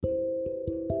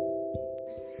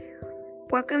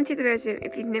Welcome to the Resume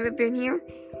if you've never been here,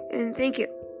 and thank you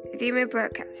if you made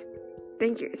broadcast.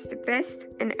 Thank you. It's the best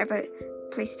and ever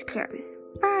place to come.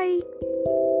 Bye.